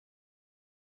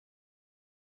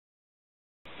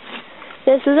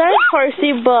This is our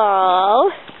horsey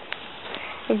ball.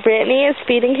 Brittany is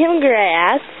feeding him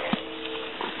grass.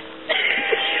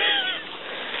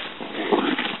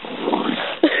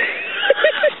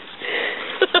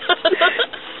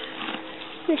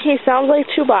 He sounds like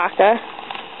Chewbacca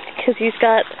because he's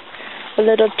got a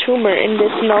little tumor in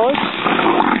this nose.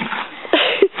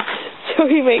 So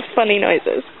he makes funny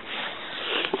noises.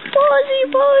 Bozzy,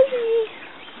 Bozzy.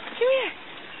 Come here.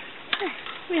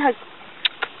 Give me a hug.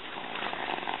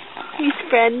 He's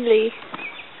friendly.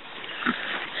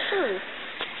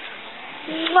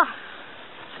 Mwah.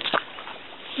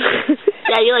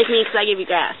 Yeah, you like me because I give you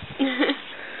grass.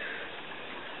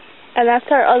 And that's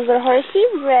our other horsey,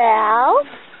 Ralph.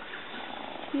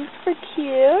 He's so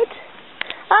cute.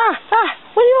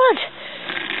 What do you want?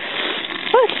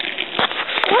 What?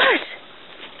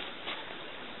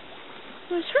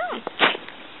 What's wrong?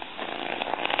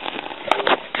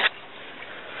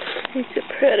 He's a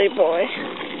pretty boy.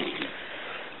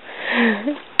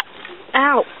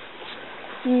 Ow.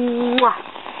 Mwah.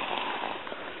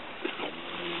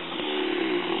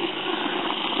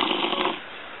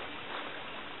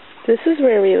 This is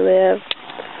where we live,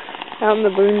 out in the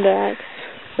boondocks.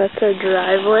 That's our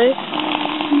driveway.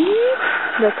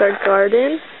 That's our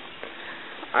garden,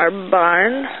 our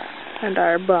barn, and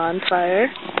our bonfire.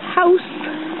 House.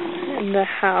 And the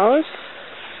house.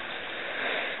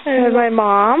 And my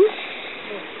mom.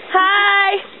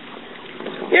 Hi!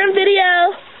 You're on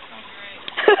video!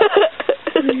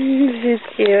 She's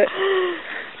cute.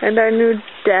 And our new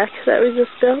deck that we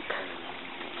just built.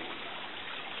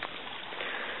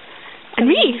 And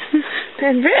me!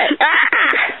 And Britt!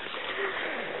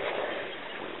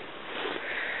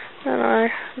 And our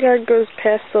yard goes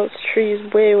past those trees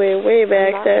way, way, way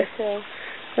back there. And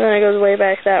then it goes way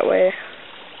back that way.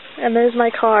 And there's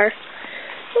my car.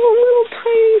 A little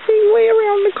tiny thing way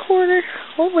around the corner.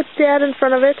 Oh, with Dad in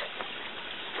front of it.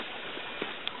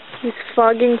 He's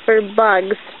fogging for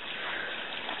bugs.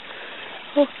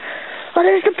 Oh,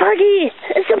 there's the buggy!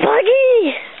 It's the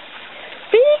buggy!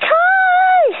 Be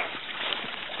kind!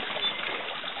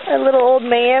 A little old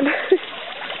man.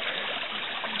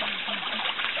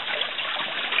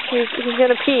 he's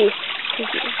gonna pee.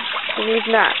 He's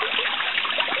not.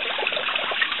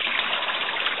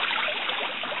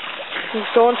 He's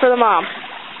going for the mom.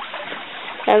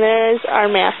 And there's our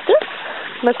mastiff.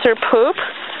 That's her poop.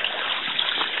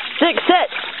 Sit. Sit.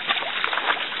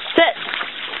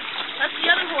 That's the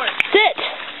other horse. Sit.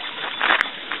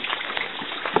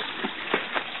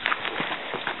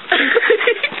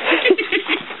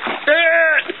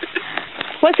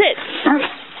 What's it?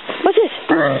 What's it?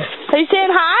 Are you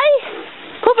saying hi?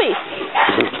 Poopy.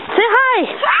 Say hi.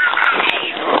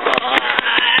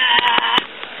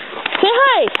 Say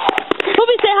hi.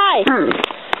 Poopy, say hi.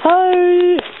 Hi.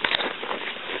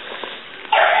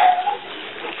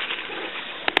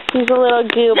 He's a little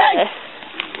goober.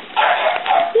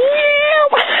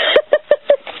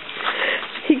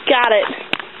 He got it.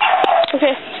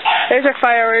 Okay, there's our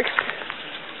fireworks.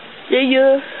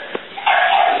 Yeah.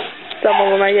 Some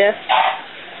of them, I guess.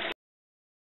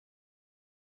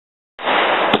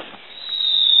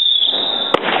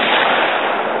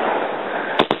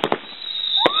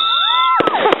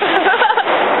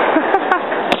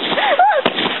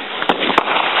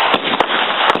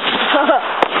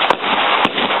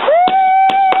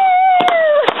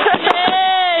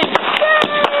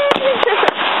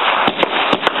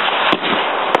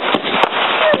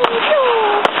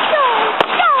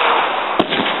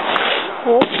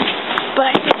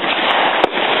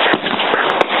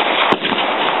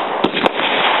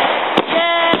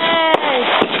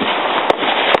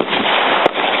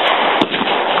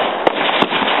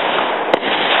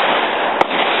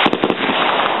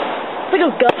 Look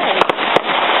at gun.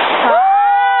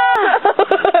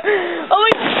 Oh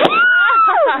my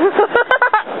God.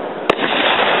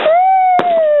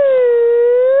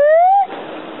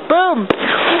 Boom.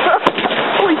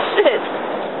 Holy shit.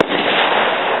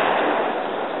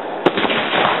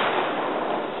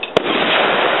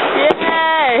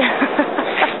 Yay.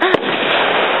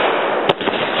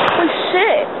 Holy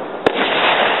shit.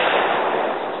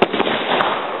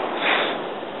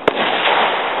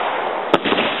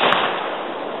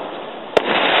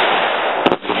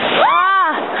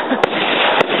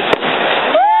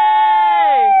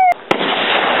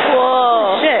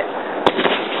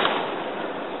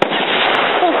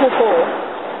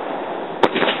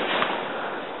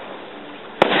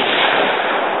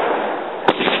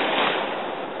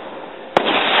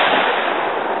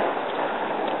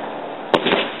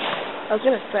 I was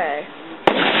gonna say.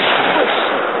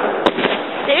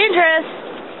 Dangerous!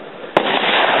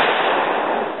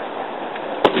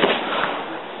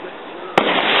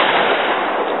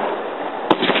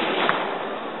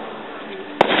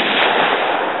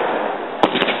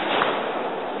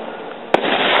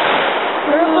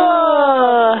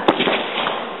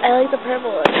 the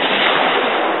purple one.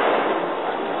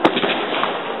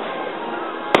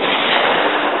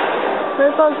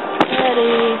 Purple's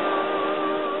pretty.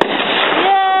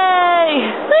 Yay!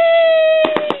 Whee!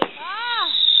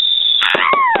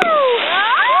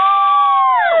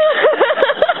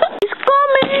 He's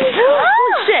coming!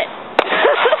 Oh shit!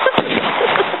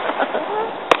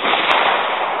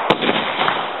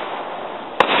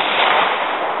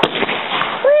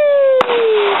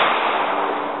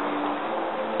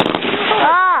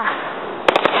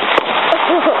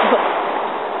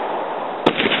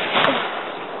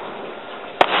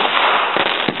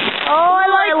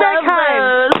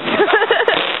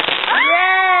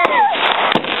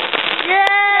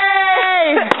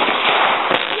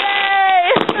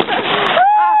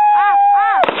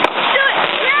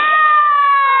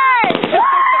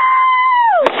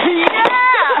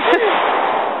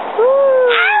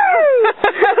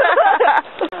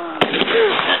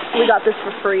 We got this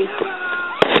for free.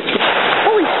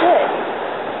 Holy shit.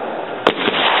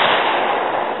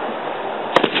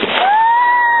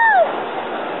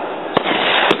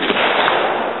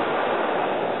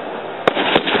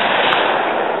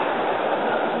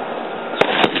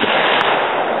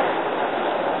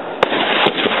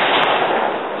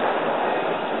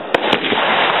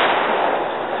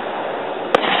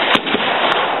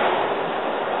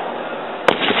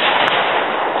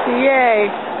 Yay.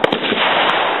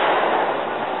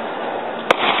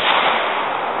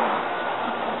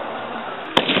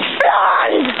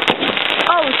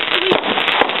 Oh, sweet.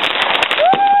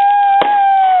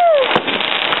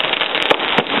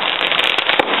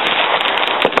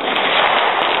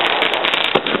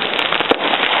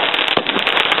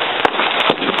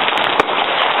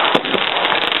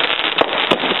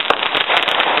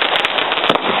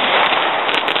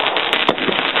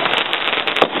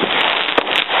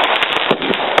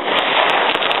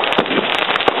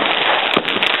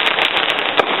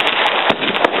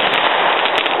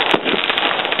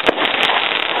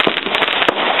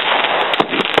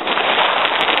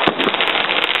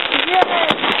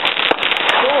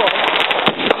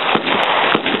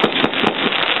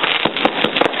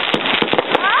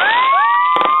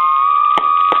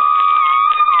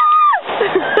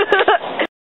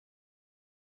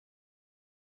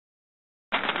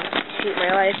 Shoot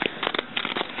my life.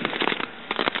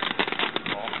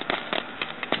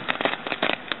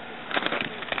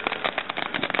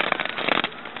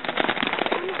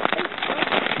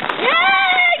 Yay!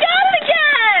 I got it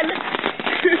again!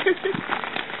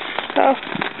 Oh.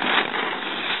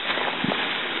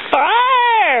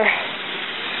 Fire!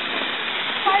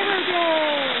 Fire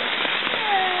day!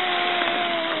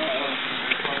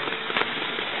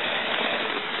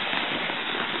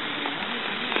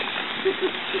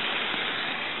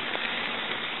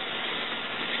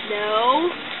 No.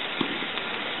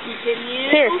 Continue.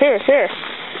 Here.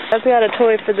 I've got a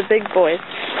toy for the big boys.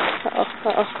 Uh-oh.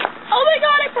 Oh my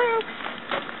god, it broke!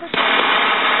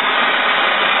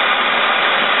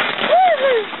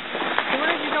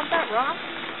 Where did you dump that rock?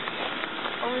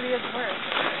 Over the other part.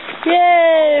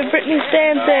 Yay! Brittany's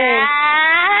dancing.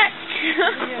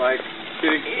 Like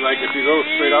if you go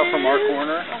straight out from our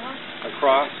corner,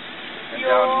 across, and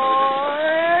down into the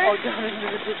ditch. Oh, down into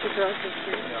the ditch across the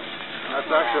street. Yeah. That's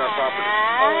actually our property.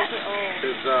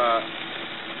 Because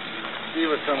Steve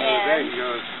was telling me the other day, he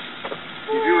goes,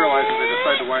 you do realize if they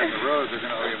decide to widen the road, they're going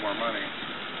to owe you more money.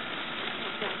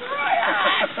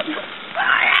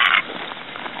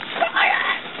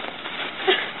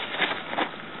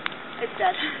 It's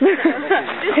dead.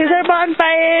 Here's our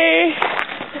bonfire.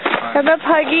 And the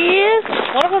puggies.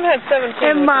 One of them had 17.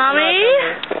 And Mommy.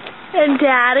 And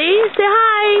Daddy. Say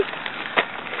hi.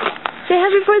 Say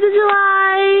happy 4th of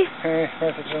July. Hey,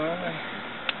 4th of July.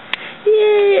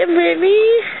 Yay, and Brittany.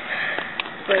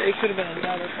 But it could have been a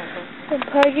dad or something. And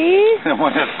Puggy. The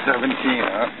one had 17,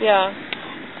 huh? Yeah.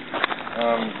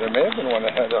 There may have been one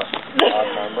that had a odd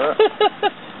number.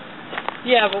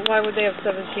 Yeah, but why would they have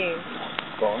 17?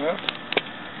 Bonus?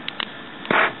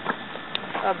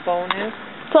 A bonus?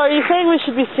 So are you saying we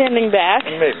should be standing back?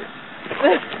 Maybe.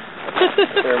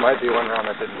 There might be one round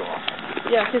that didn't go off.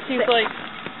 Yeah, because he's like,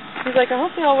 I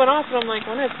hope they all went off, and I'm like,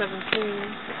 one had 17.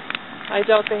 I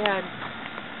doubt they had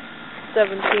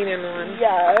 17 in one.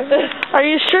 Yeah. Are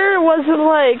you sure it wasn't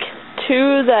like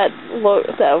 2 that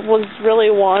was really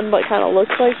 1 but kind of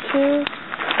looked like 2?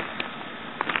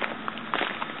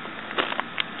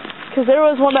 Because there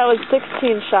was one that was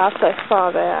 16 shots, I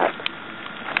saw that.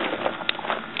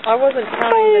 I wasn't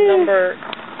counting the number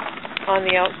on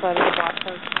the outside of the box.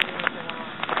 I was counting it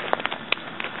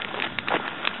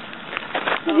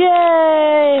on.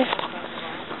 Yay!